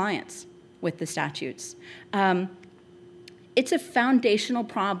non-compliance with the statutes. It's a foundational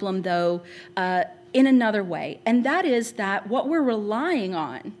problem, though, in another way, and that is that what we're relying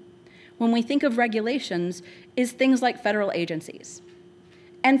on when we think of regulations is things like federal agencies.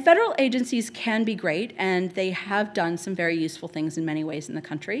 And federal agencies can be great, and they have done some very useful things in many ways in the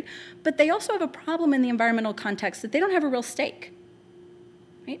country, but they also have a problem in the environmental context that they don't have a real stake,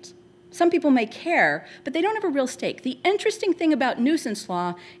 right? Some people may care, but they don't have a real stake. The interesting thing about nuisance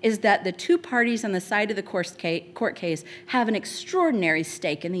law is that the two parties on the side of the court case have an extraordinary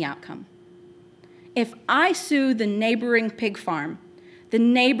stake in the outcome. If I sue the neighboring pig farm, the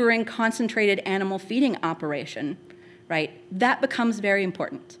neighboring concentrated animal feeding operation, right, that becomes very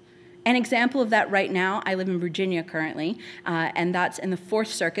important. An example of that right now, I live in Virginia currently, and that's in the 4th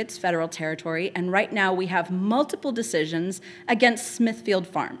Circuit's federal territory, and right now we have multiple decisions against Smithfield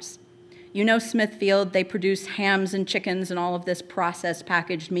Farms. You know Smithfield, they produce hams and chickens and all of this processed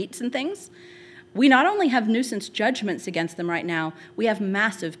packaged meats and things. We not only have nuisance judgments against them right now, we have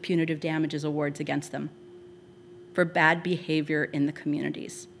massive punitive damages awards against them for bad behavior in the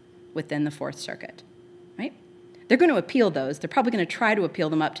communities within the 4th Circuit, right? They're going to appeal those. They're probably going to try to appeal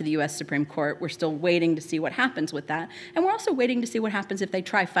them up to the US Supreme Court. We're still waiting to see what happens with that. And we're also waiting to see what happens if they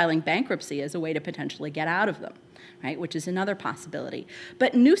try filing bankruptcy as a way to potentially get out of them, right, which is another possibility.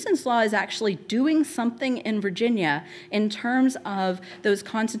 But nuisance law is actually doing something in Virginia in terms of those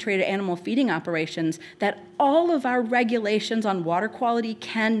concentrated animal feeding operations that all of our regulations on water quality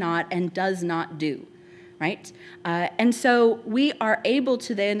cannot and does not do. Right? And so we are able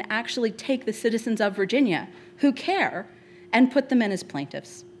to then actually take the citizens of Virginia who care and put them in as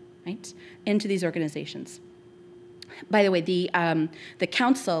plaintiffs, right, into these organizations. By the way, the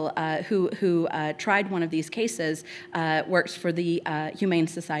counsel who tried one of these cases works for the Humane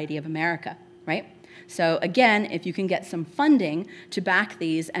Society of America, right? So again, if you can get some funding to back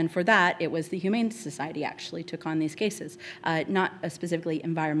these, and for that, it was the Humane Society actually took on these cases, not a specifically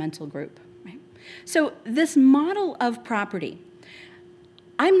environmental group. So this model of property,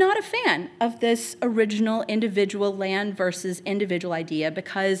 I'm not a fan of this original individual land versus individual idea,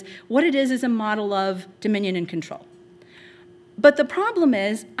 because what it is a model of dominion and control. But the problem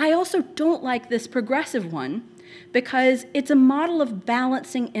is, I also don't like this progressive one because it's a model of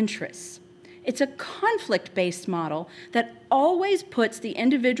balancing interests. It's a conflict-based model that always puts the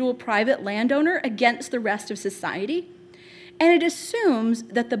individual private landowner against the rest of society, and it assumes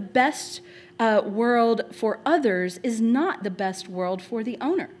that the best world for others is not the best world for the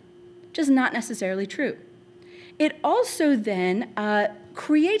owner, which is not necessarily true. It also then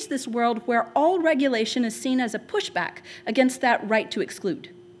creates this world where all regulation is seen as a pushback against that right to exclude,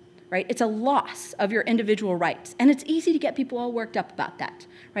 right? It's a loss of your individual rights, and it's easy to get people all worked up about that,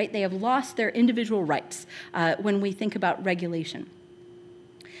 right? They have lost their individual rights when we think about regulation.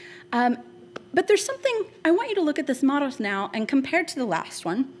 But there's something, I want you to look at this model now and compare it to the last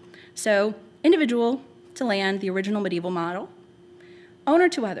one. So individual to land, the original medieval model, owner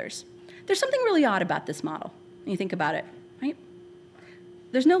to others. There's something really odd about this model when you think about it, right?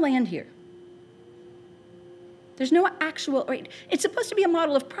 There's no land here. There's no actual, right? It's supposed to be a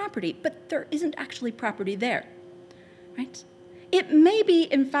model of property, but there isn't actually property there, right? It may be,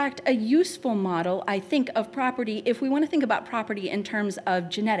 in fact, a useful model, I think, of property if we want to think about property in terms of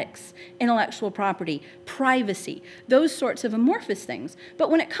genetics, intellectual property, privacy, those sorts of amorphous things.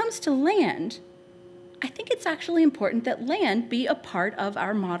 But when it comes to land, I think it's actually important that land be a part of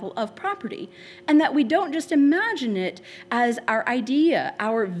our model of property, and that we don't just imagine it as our idea,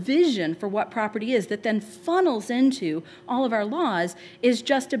 our vision for what property is that then funnels into all of our laws is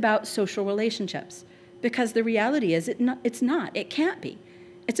just about social relationships. Because the reality is it's not. It can't be.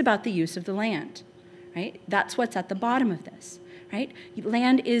 It's about the use of the land, right? That's what's at the bottom of this, right?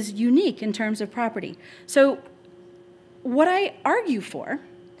 Land is unique in terms of property. So what I argue for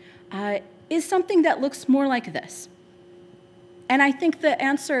is something that looks more like this. And I think the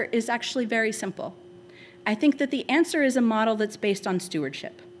answer is actually very simple. I think that the answer is a model that's based on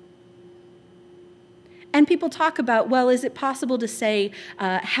stewardship. And people talk about, well, is it possible to say,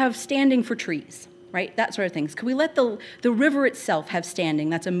 have standing for trees, right? That sort of things. Could we let the river itself have standing?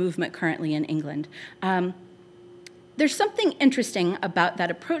 That's a movement currently in England. There's something interesting about that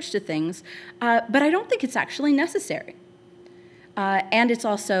approach to things, but I don't think it's actually necessary. And it's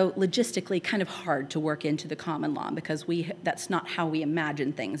also logistically kind of hard to work into the common law because that's not how we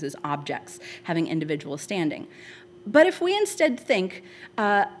imagine things as objects having individual standing. But if we instead think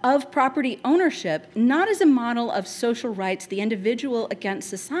of property ownership not as a model of social rights, the individual against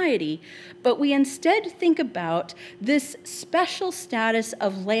society, but we instead think about this special status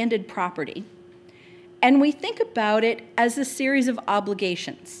of landed property, and we think about it as a series of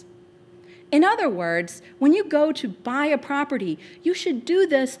obligations. In other words, when you go to buy a property, you should do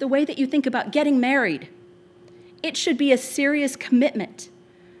this the way that you think about getting married. It should be a serious commitment,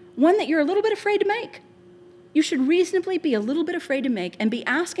 one that you're a little bit afraid to make. You should reasonably be a little bit afraid to make and be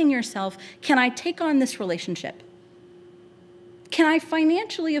asking yourself, can I take on this relationship? Can I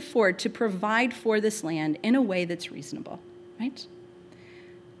financially afford to provide for this land in a way that's reasonable, right?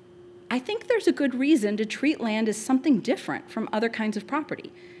 I think there's a good reason to treat land as something different from other kinds of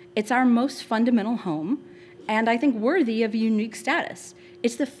property. It's our most fundamental home, and I think worthy of a unique status.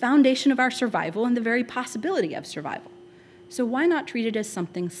 It's the foundation of our survival and the very possibility of survival. So why not treat it as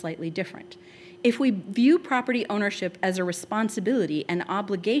something slightly different? If we view property ownership as a responsibility, an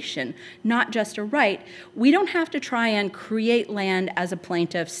obligation, not just a right, we don't have to try and create land as a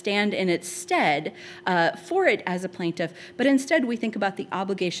plaintiff, stand in its stead for it as a plaintiff, but instead we think about the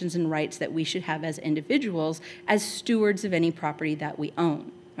obligations and rights that we should have as individuals as stewards of any property that we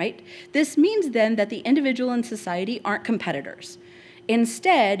own, right? This means then that the individual and society aren't competitors.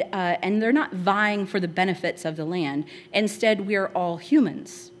 Instead, and they're not vying for the benefits of the land, instead we are all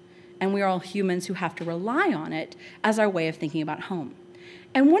humans. And we are all humans who have to rely on it as our way of thinking about home.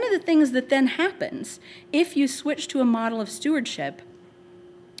 And one of the things that then happens if you switch to a model of stewardship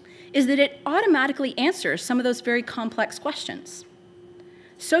is that it automatically answers some of those very complex questions.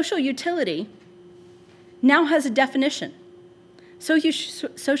 Social utility now has a definition.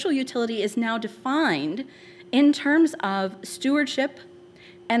 Social utility is now defined in terms of stewardship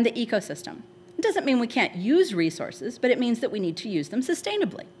and the ecosystem. It doesn't mean we can't use resources, but it means that we need to use them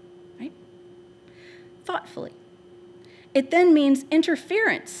sustainably. Thoughtfully. It then means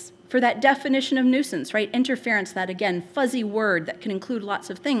interference for that definition of nuisance, right? Interference, that again, fuzzy word that can include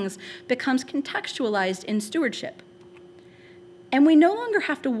lots of things, becomes contextualized in stewardship. And we no longer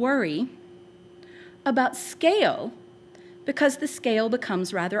have to worry about scale because the scale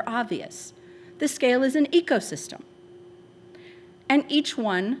becomes rather obvious. The scale is an ecosystem. And each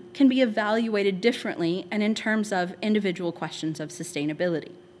one can be evaluated differently and in terms of individual questions of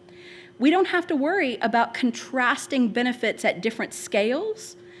sustainability. We don't have to worry about contrasting benefits at different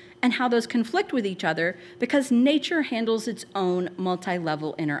scales and how those conflict with each other because nature handles its own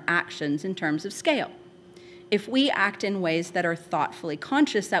multi-level interactions in terms of scale. If we act in ways that are thoughtfully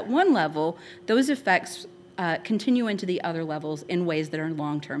conscious at one level, those effects continue into the other levels in ways that are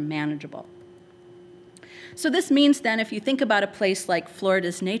long-term manageable. So this means then if you think about a place like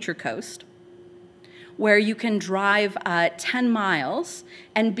Florida's Nature Coast, where you can drive 10 miles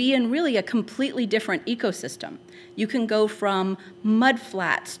and be in really a completely different ecosystem. You can go from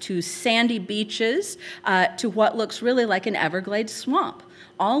mudflats to sandy beaches to what looks really like an Everglades swamp,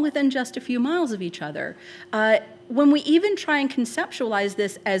 all within just a few miles of each other. When we even try and conceptualize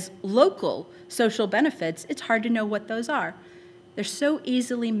this as local social benefits, it's hard to know what those are. They're so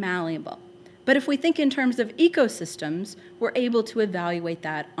easily malleable. But if we think in terms of ecosystems, we're able to evaluate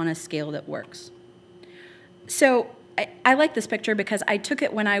that on a scale that works. So I like this picture because I took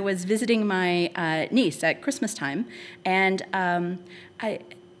it when I was visiting my niece at Christmas time, and I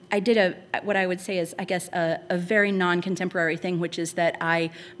did what I would say is, I guess, a very non-contemporary thing, which is that I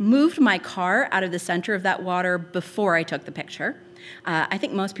moved my car out of the center of that water before I took the picture. I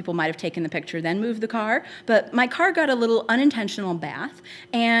think most people might have taken the picture, then moved the car, but my car got a little unintentional bath,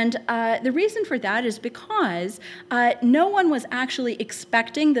 and the reason for that is because no one was actually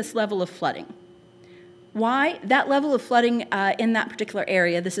expecting this level of flooding. Why? That level of flooding in that particular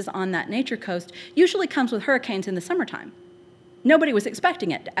area, this is on that nature coast, usually comes with hurricanes in the summertime. Nobody was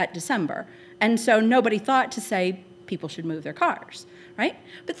expecting it at December, and so nobody thought to say people should move their cars, right?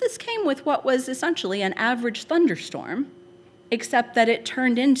 But this came with what was essentially an average thunderstorm, except that it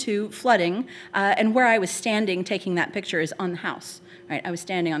turned into flooding, and where I was standing taking that picture is on the house. Right, I was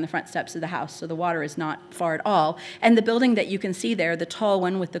standing on the front steps of the house, so the water is not far at all. And the building that you can see there, the tall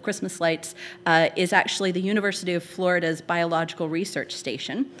one with the Christmas lights, is actually the University of Florida's Biological Research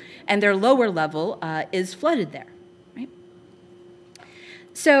Station, and their lower level is flooded there. Right?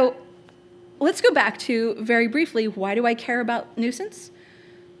 So let's go back to, very briefly, why do I care about nuisance?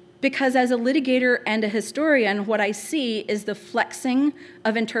 Because as a litigator and a historian, what I see is the flexing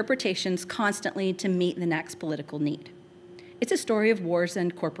of interpretations constantly to meet the next political need. It's a story of wars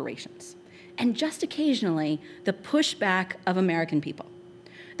and corporations, and just occasionally, the pushback of American people.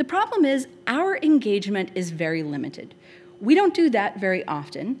 The problem is our engagement is very limited. We don't do that very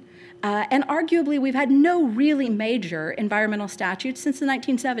often, and arguably we've had no really major environmental statutes since the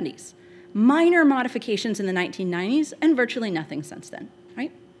 1970s. Minor modifications in the 1990s, and virtually nothing since then,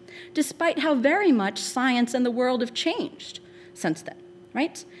 right? Despite how very much science and the world have changed since then,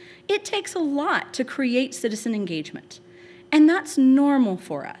 right? It takes a lot to create citizen engagement. And that's normal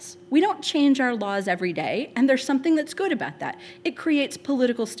for us. We don't change our laws every day, and there's something that's good about that. It creates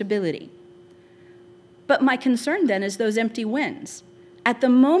political stability. But my concern then is those empty wins. At the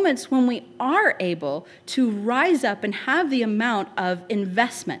moments when we are able to rise up and have the amount of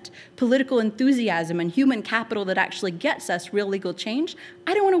investment, political enthusiasm, and human capital that actually gets us real legal change,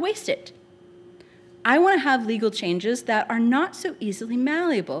 I don't want to waste it. I want to have legal changes that are not so easily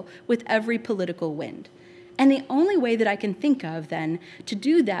malleable with every political wind. And the only way that I can think of, then, to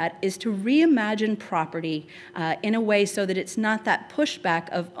do that is to reimagine property in a way so that it's not that pushback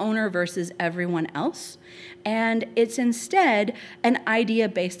of owner versus everyone else, and it's instead an idea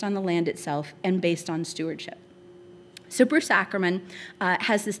based on the land itself and based on stewardship. So Bruce Ackerman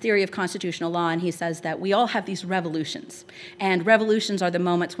has this theory of constitutional law, and he says that we all have these revolutions. And revolutions are the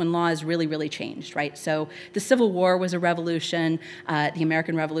moments when law is really, really changed, right? So the Civil War was a revolution. The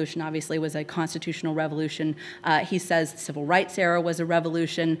American Revolution, obviously, was a constitutional revolution. He says the Civil Rights era was a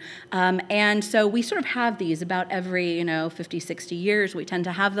revolution. And so we sort of have these about every, 50, 60 years. We tend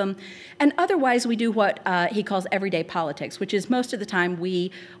to have them. And otherwise, we do what he calls everyday politics, which is most of the time we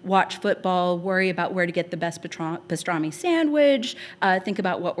watch football, worry about where to get the best pastrami sandwich, think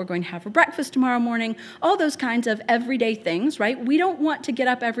about what we're going to have for breakfast tomorrow morning, all those kinds of everyday things, right? We don't want to get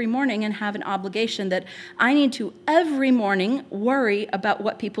up every morning and have an obligation that I need to every morning worry about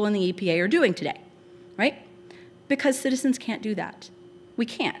what people in the EPA are doing today, right? Because citizens can't do that. We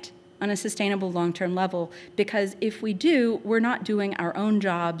can't on a sustainable long-term level, because if we do, we're not doing our own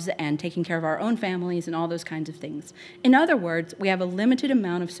jobs and taking care of our own families and all those kinds of things. In other words, we have a limited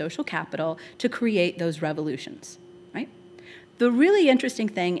amount of social capital to create those revolutions. The really interesting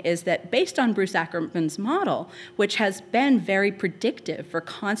thing is that based on Bruce Ackerman's model, which has been very predictive for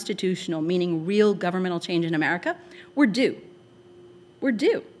constitutional, meaning real governmental change in America, we're due. We're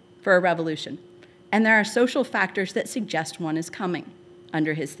due for a revolution. And there are social factors that suggest one is coming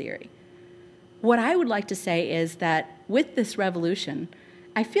under his theory. What I would like to say is that with this revolution,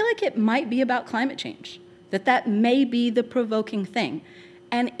 I feel like it might be about climate change, that may be the provoking thing.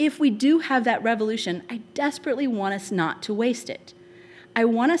 And if we do have that revolution, I desperately want us not to waste it. I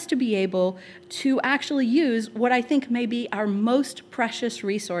want us to be able to actually use what I think may be our most precious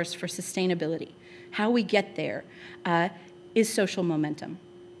resource for sustainability. How we get there is social momentum.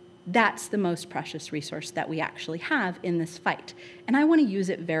 That's the most precious resource that we actually have in this fight. And I want to use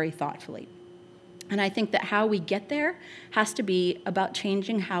it very thoughtfully. And I think that how we get there has to be about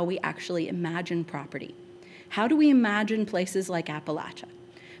changing how we actually imagine property. How do we imagine places like Appalachia?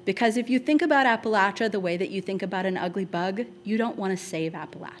 Because if you think about Appalachia the way that you think about an ugly bug, you don't want to save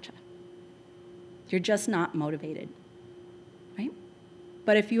Appalachia. You're just not motivated, right?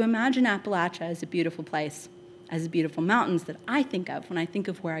 But if you imagine Appalachia as a beautiful place, as beautiful mountains that I think of when I think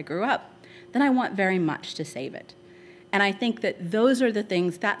of where I grew up, then I want very much to save it. And I think that those are the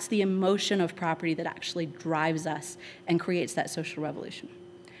things, that's the emotion of property that actually drives us and creates that social revolution.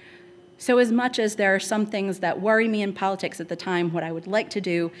 So as much as there are some things that worry me in politics at the time, what I would like to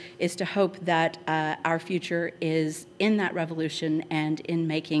do is to hope that our future is in that revolution and in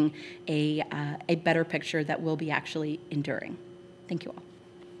making a better picture that will be actually enduring. Thank you all.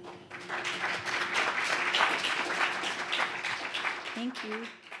 Thank you.